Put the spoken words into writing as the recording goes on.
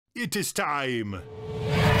It is time.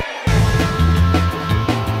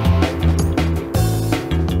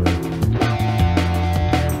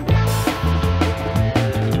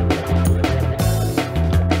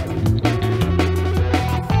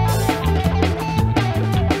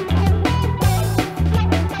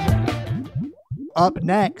 Up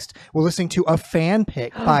next, we're listening to a fan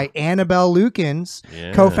pick by Annabel Lukins,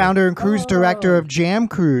 co-founder and cruise director of Jam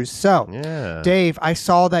Cruise. So, Dave, I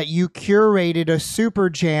saw that you curated a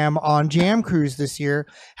super jam on Jam Cruise this year.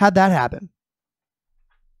 How'd that happen?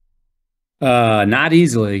 Not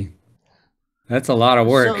easily. That's a lot of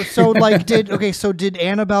work. So did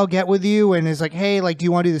Annabelle get with you and is like, hey, like, do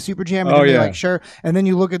you want to do the super jam? And you're like, sure. And then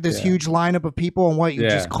you look at this huge lineup of people and what you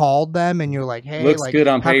just called them, and you're like, hey, looks like, good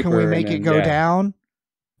on how paper, can we make it go down?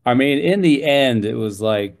 I mean, in the end, it was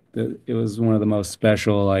like it was one of the most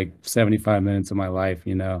special, like 75 minutes of my life,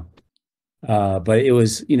 you know. But it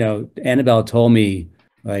was, you know, Annabelle told me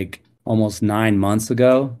like almost 9 months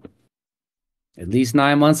ago, at least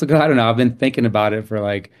 9 months ago. I don't know. I've been thinking about it for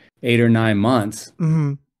like 8 or 9 months,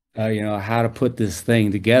 you know, how to put this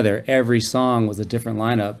thing together. Every song was a different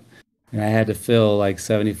lineup, and I had to fill like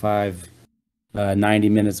 75, 90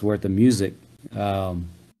 minutes worth of music. And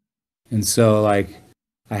so like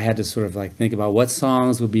I had to sort of like think about what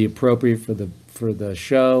songs would be appropriate for the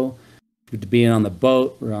show, to being on the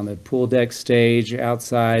boat or on the pool deck stage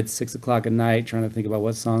outside 6 o'clock at night, trying to think about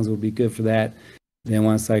what songs would be good for that. Then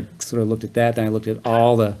once I sort of looked at that, then I looked at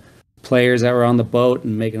all the players that were on the boat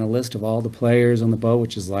and making a list of all the players on the boat,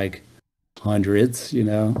 which is like hundreds, you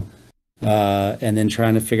know, and then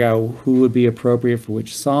trying to figure out who would be appropriate for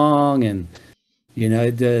which song. And, you know,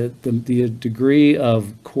 the degree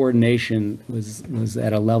of coordination was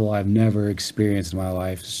at a level I've never experienced in my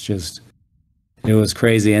life. It was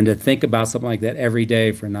crazy. And to think about something like that every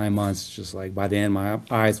day for 9 months, just like by the end, my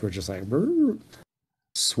eyes were just like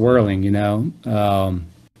swirling, you know?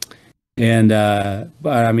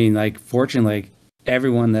 But I mean, like, fortunately, like,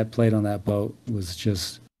 everyone that played on that boat was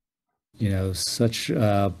just, you know, such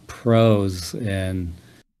pros and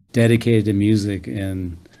dedicated to music,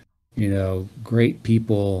 and, you know, great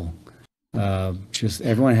people. Just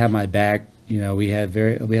everyone had my back. You know, we had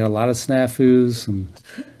a lot of snafus, some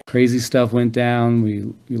crazy stuff went down.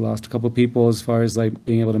 We lost a couple of people as far as like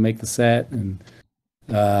being able to make the set, and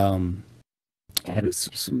had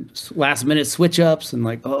some last minute switch ups, and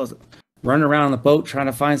like, running around on the boat trying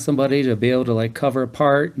to find somebody to be able to like cover a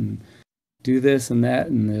part and do this and that.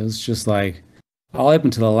 And it was just like all up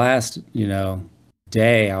until the last, you know,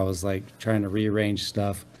 day, I was like trying to rearrange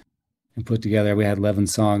stuff and put together. We had 11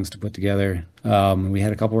 songs to put together. We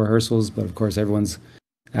had a couple rehearsals, but of course everyone's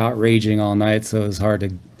out raging all night, so it was hard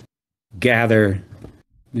to gather,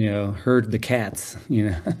 you know, herd the cats,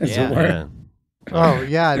 you know, as it were. Oh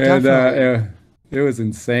yeah, definitely. And, it was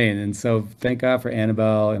insane. And so thank God for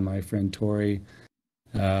Annabelle and my friend Tori,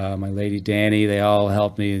 my lady Danny. They all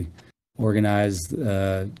helped me organize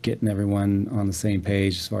getting everyone on the same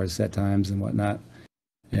page as far as set times and whatnot.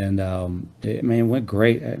 And it went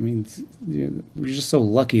great. I mean, we're just so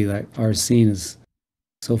lucky that our scene is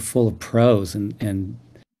so full of pros and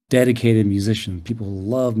dedicated musicians. People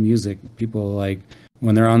love music. People, like,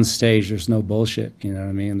 when they're on stage, there's no bullshit. You know what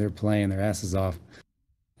I mean? They're playing their asses off.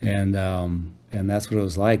 And that's what it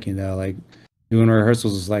was like, you know, like doing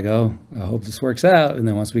rehearsals was like, oh, I hope this works out. And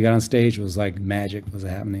then once we got on stage, it was like magic was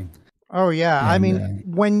happening. Oh yeah. And, I mean,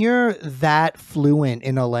 when you're that fluent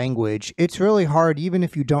in a language, it's really hard, even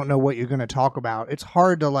if you don't know what you're going to talk about. It's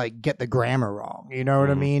hard to like get the grammar wrong. You know what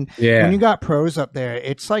I mean? Yeah. When you got pros up there,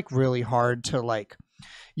 it's like really hard to like,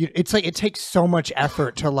 it's like it takes so much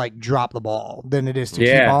effort to like drop the ball than it is to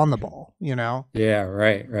keep on the ball, you know? Yeah,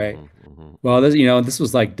 right. Well, this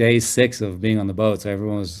was like day 6 of being on the boat, so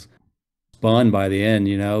everyone was spun by the end,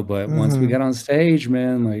 you know. But once we got on stage,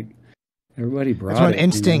 man, like everybody brought That's when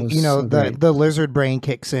instinct, you know, the lizard brain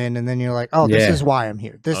kicks in, and then you're like, oh, this is why I'm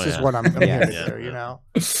here. This is what I'm here to do, you know.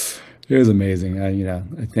 It was amazing.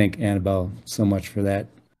 I thank Annabelle so much for that.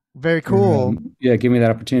 Very cool. Give me that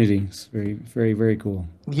opportunity. It's very, very, very cool.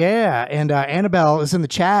 Yeah, and Annabelle is in the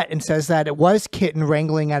chat and says that it was kitten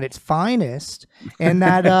wrangling at its finest, and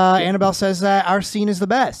that Annabelle says that our scene is the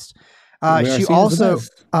best. She also,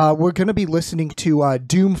 we're going to be listening to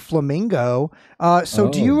Doom Flamingo. Do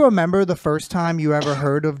you remember the first time you ever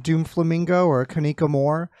heard of Doom Flamingo or Kanika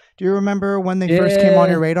Moore? Do you remember when they first came on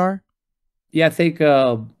your radar? Yeah, I think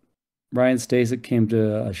Ryan Stasek came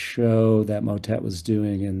to a show that Motet was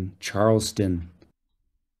doing in Charleston,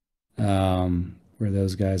 where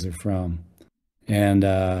those guys are from, and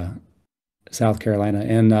South Carolina,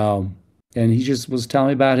 and he just was telling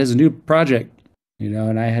me about his new project, you know,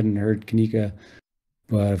 and I hadn't heard Kanika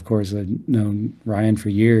but of course I've known Ryan for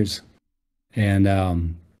years, and of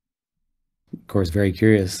course very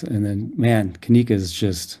curious. And then man, Kanika is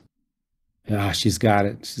just she's got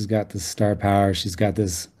it. She's got this star power. She's got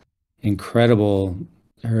this incredible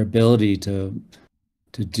her ability to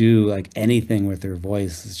do like anything with her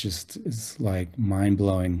voice is like mind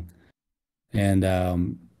blowing, and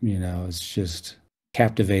you know, it's just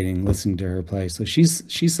captivating listening to her play. So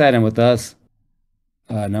she's sat in with us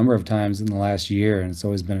a number of times in the last year, and it's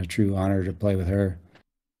always been a true honor to play with her.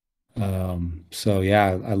 So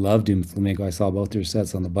yeah, I love Doom Flamingo. I saw both their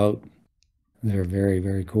sets on the boat. They're very,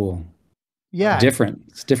 very cool. Yeah, different.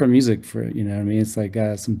 It's different music for, you know what I mean? It's like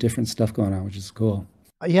some different stuff going on, which is cool.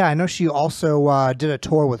 Yeah, I know she also did a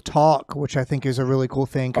tour with Talk, which I think is a really cool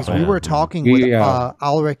thing, because we were talking with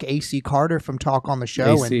Ulrich A.C. Carter from Talk on the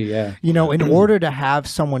show. AC, and, you know, in order to have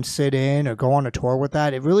someone sit in or go on a tour with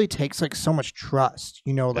that, it really takes like so much trust,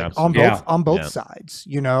 you know, like on both sides,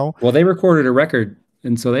 you know? Well, they recorded a record,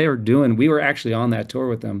 and so we were actually on that tour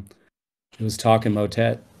with them. It was Talk and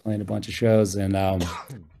Motet, playing a bunch of shows, and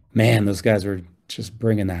man, those guys were just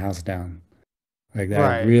bringing the house down. Like that,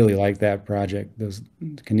 I really like that project. Those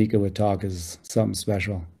Kanika with Talk is something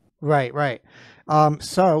special. Right.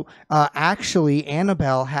 Actually,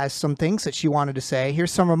 Annabel has some things that she wanted to say.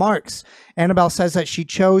 Here's some remarks. Annabel says that she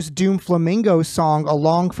chose Doom Flamingo's song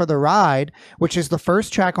Along for the Ride, which is the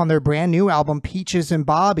first track on their brand new album Peaches and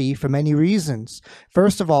Bobby, for many reasons.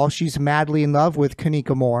 First of all, she's madly in love with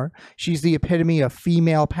Kanika Moore. She's the epitome of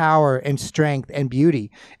female power and strength and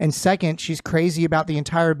beauty. And second, she's crazy about the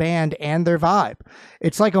entire band and their vibe.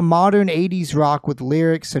 It's like a modern 80s rock with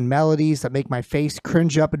lyrics and melodies that make my face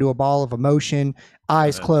cringe up into a ball of emotion,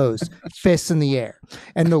 eyes closed, fists in the air.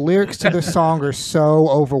 And the lyrics to the song are so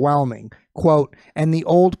overwhelming. Quote, and the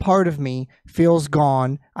old part of me feels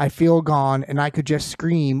gone, I feel gone, and I could just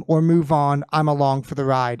scream or move on, I'm along for the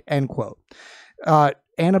ride, end quote.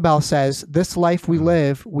 Annabel says, this life we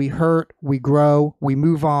live, we hurt, we grow, we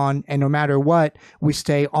move on, and no matter what, we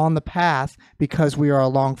stay on the path because we are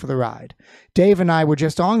along for the ride. Dave and I were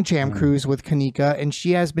just on Jam Cruise with Kanika, and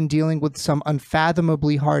she has been dealing with some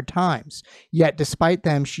unfathomably hard times. Yet, despite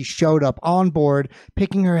them, she showed up on board,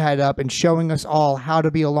 picking her head up and showing us all how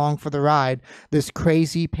to be along for the ride, this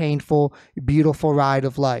crazy, painful, beautiful ride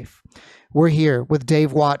of life. We're here with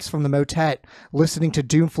Dave Watts from the Motet, listening to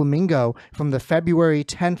Doom Flamingo from the February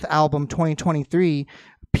 10th album 2023,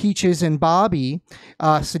 Peaches and Bobby,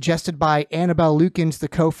 suggested by Annabel Lukins, the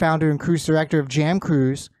co-founder and cruise director of Jam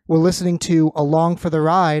Cruise. We're listening to Along for the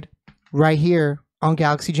Ride right here on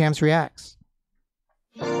Galaxy Jams Reacts.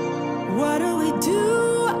 What do we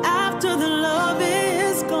do after the love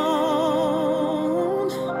is gone?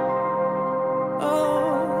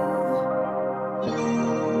 Oh.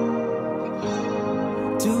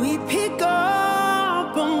 Do we pick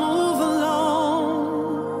up or move along?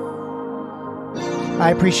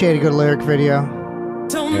 I appreciate a good lyric video.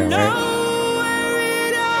 Don't know where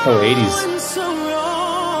it all 80s. went so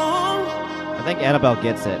wrong. I think Annabelle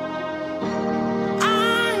gets it.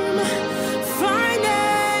 I'm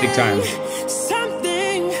finding Big time.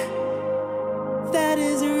 something that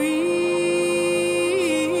is real.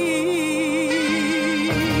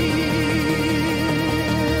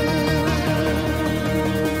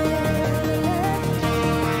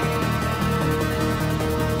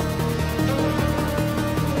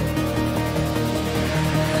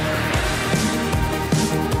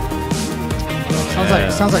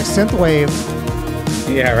 Sounds like synthwave.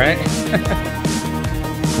 Yeah, right?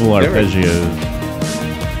 Cool arpeggios.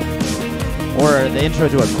 Or the intro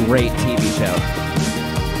to a great TV show.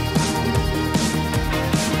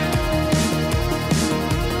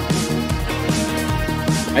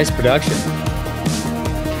 Nice production.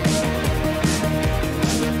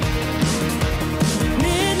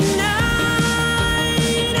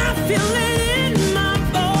 Midnight, I feel it in my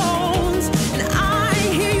bones, and I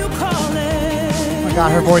hear you calling. Oh my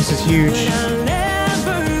God, her voice is huge. I'll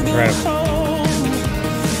never go Incredible. home.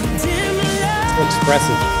 Dim light, So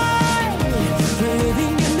expressive.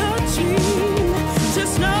 living in a dream.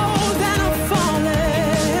 Just know that I'm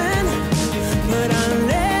falling, but I'll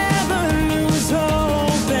never lose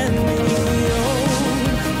hope. And the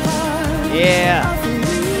old Yeah. part of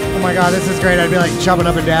me Oh my God, this is great. I'd be like jumping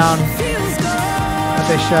up and down feels good. at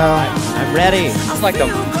this show. I'm ready. It's like a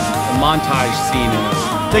montage scene in a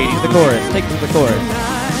Take it to the chorus. Take it to the chorus.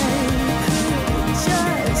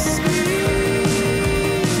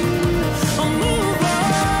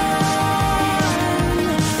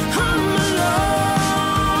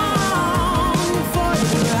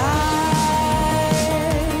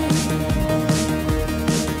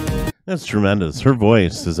 That's tremendous. Her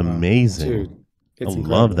voice is amazing. dude. It's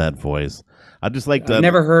love that voice. I just like I've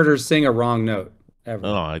never heard her sing a wrong note ever.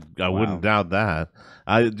 Oh, I wouldn't doubt that.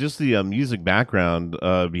 Just the music background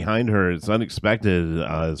behind her, it's unexpected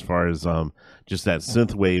as far as just that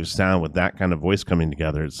synthwave sound with that kind of voice coming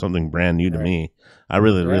together. It's something brand new to me. I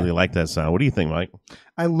really like that sound. What do you think, Mike?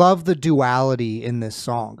 I love the duality in this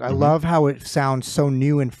song. I love how it sounds so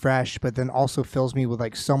new and fresh, but then also fills me with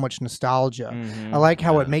like so much nostalgia. I like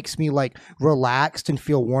how it makes me like relaxed and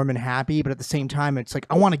feel warm and happy, but at the same time, it's like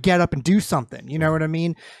I want to get up and do something. You know what I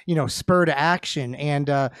mean? You know, spur to action. And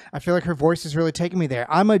I feel like her voice is really taking me there.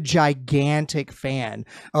 I'm a gigantic fan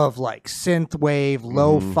of like synthwave,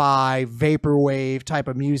 lo-fi, vaporwave type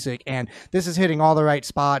of music, and this is hitting all the right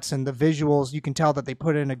spots. And the visuals, you can tell that they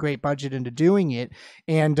put in a great budget into doing it.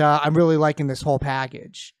 And I'm really liking this whole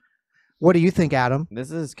package. What do you think, Adam?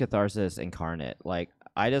 This is catharsis incarnate. Like,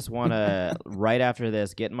 I just want to, right after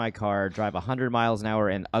this, get in my car, drive 100 miles an hour,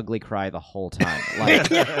 and ugly cry the whole time.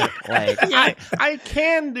 Like, I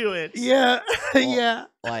can do it. Yeah, yeah.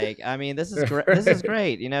 Like, I mean, this is great. This is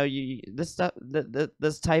great. You know, this stuff,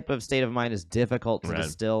 this type of state of mind is difficult to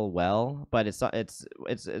distill well, but it's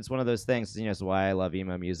one of those things. You know, it's why I love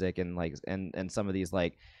emo music and like and some of these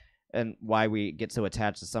like. And why we get so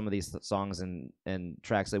attached to some of these songs and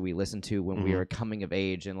tracks that we listen to when we were coming of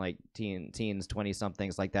age and like teens,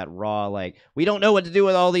 20-somethings, like that raw, like we don't know what to do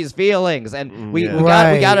with all these feelings, and we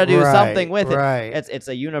got to do something with it. It's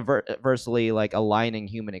a universally like aligning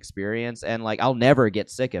human experience, and like I'll never get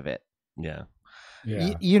sick of it. Yeah.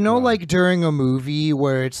 You know, like during a movie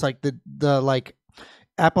where it's like the like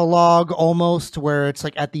epilogue almost, where it's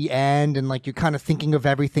like at the end and like you're kind of thinking of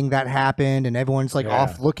everything that happened and everyone's like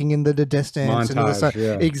off looking into the distance.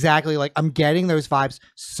 Montage, exactly. Like I'm getting those vibes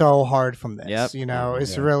so hard from this. You know,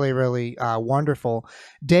 it's really, really wonderful.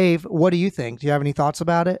 Dave, what do you think? Do you have any thoughts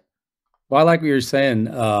about it? Well, I like what you're saying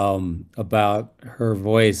about her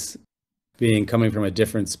voice coming from a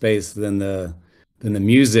different space than the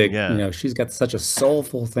music. You know, she's got such a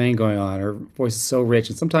soulful thing going on. Her voice is so rich,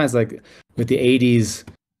 and sometimes like with the 80s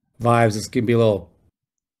vibes, this can be a little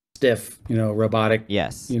stiff, you know, robotic,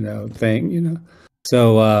 you know, thing, you know.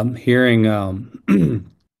 So hearing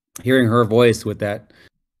her voice with that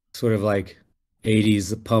sort of like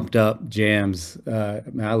 80s pumped up jams,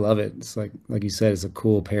 man, I love it. It's like you said, it's a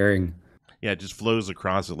cool pairing. Yeah, it just flows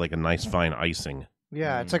across it like a nice fine icing.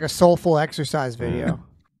 Yeah, it's like a soulful exercise video.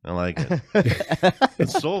 I like it.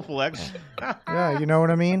 It's soulful yeah, you know what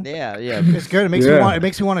I mean? Yeah, yeah. It's good. It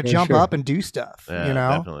makes me want to jump up and do stuff. Yeah, you know?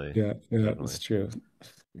 Definitely. Yeah, definitely. That's true.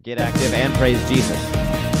 Get active and praise Jesus.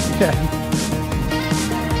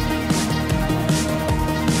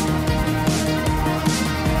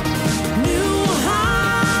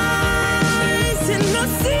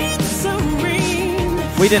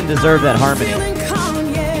 We didn't deserve that harmony.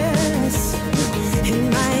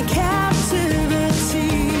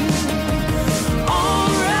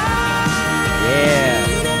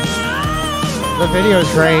 The video is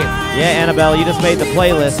great. Yeah, Annabelle, you just made the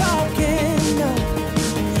playlist.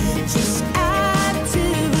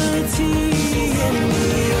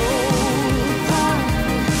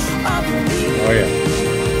 Oh yeah.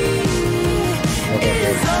 Oh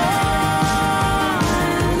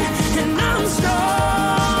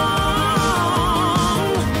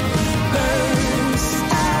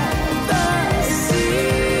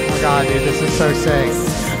my God, dude, this is so sick.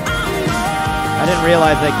 I didn't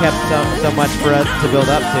realize they kept so much for us to build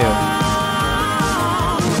up to.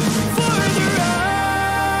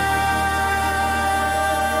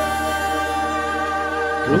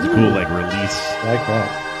 That's a cool, like, release. I like that.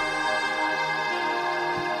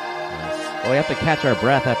 Well, we have to catch our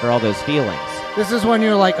breath after all those feelings. This is when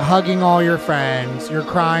you're like hugging all your friends, you're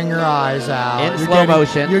crying your eyes out. In slow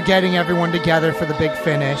motion. You're getting everyone together for the big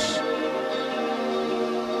finish.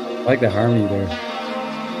 I like the harmony there.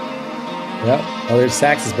 Yep. Oh, there's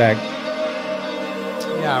sax is back.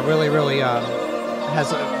 Yeah, really, really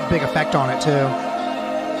has a big effect on it too.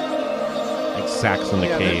 Like sax in the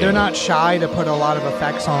cave. They're not shy to put a lot of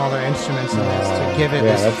effects on all their instruments in this to give it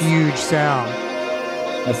this huge sound.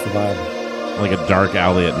 That's the vibe. Like a dark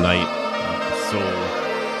alley at night. Soul.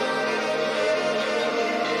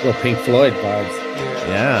 Real Pink Floyd vibes.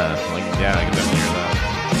 Yeah. I can definitely hear that.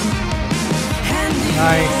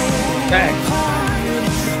 Nice. Back.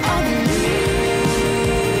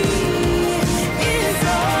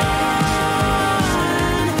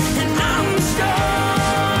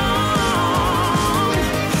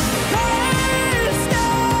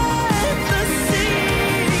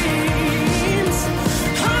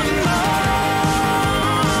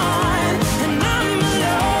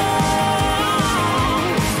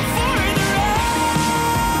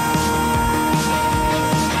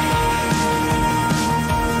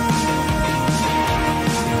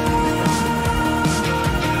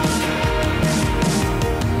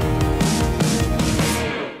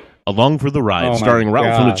 Along for the Ride, Oh my starring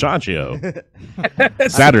Ralph God. Muchacho.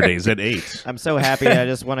 Saturdays at 8. I'm so happy. I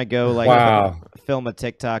just want to go like Wow. film a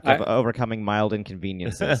TikTok of overcoming mild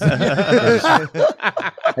inconveniences. I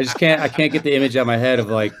can't get the image out of my head of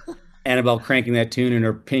like Annabelle cranking that tune in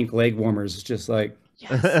her pink leg warmers. It's just like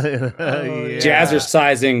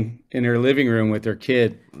jazzercising in her living room with her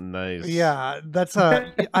kid. Nice. Yeah, that's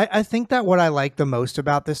I think that what I like the most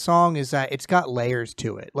about this song is that it's got layers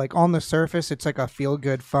to it. Like on the surface, it's like a feel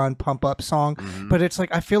good, fun, pump up song, but it's like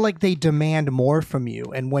I feel like they demand more from you.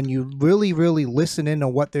 And when you really, really listen into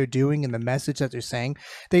what they're doing and the message that they're saying,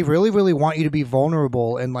 they really, really want you to be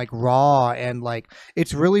vulnerable and like raw. And like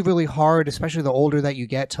it's really, really hard, especially the older that you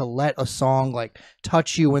get, to let a song like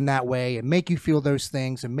touch you in that way and make you feel those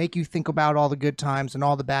things and make you think about all the good times and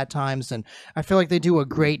all the bad times. And I feel like they do a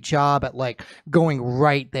great job at like going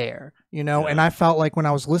right there, you know. And I felt like when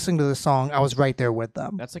I was listening to the song, I was right there with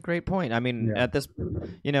them. That's a great point. I mean, at this,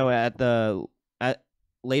 you know, at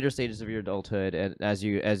later stages of your adulthood, and as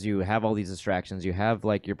you have all these distractions, you have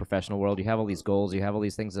like your professional world, you have all these goals, you have all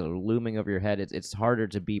these things that are looming over your head. It's harder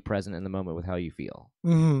to be present in the moment with how you feel.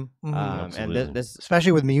 And this,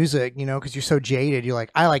 especially with music, you know, because you're so jaded. You're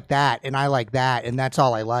like, I like that, and I like that, and that's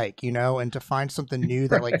all I like, you know. And to find something new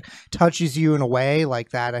that like touches you in a way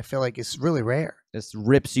like that, I feel like it's really rare. This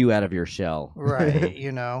rips you out of your shell, right?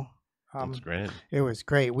 You know. That's great. It was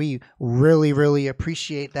great. We really, really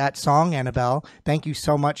appreciate that song, Annabelle. Thank you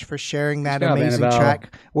so much for sharing that amazing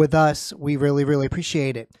track with us. We really, really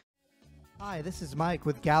appreciate it. Hi, this is Mike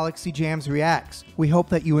with Galaxy Jams Reacts. We hope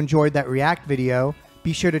that you enjoyed that React video.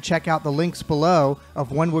 Be sure to check out the links below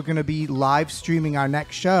of when we're going to be live streaming our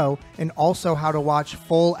next show and also how to watch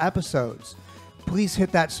full episodes. Please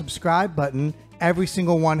hit that subscribe button. Every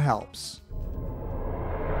single one helps.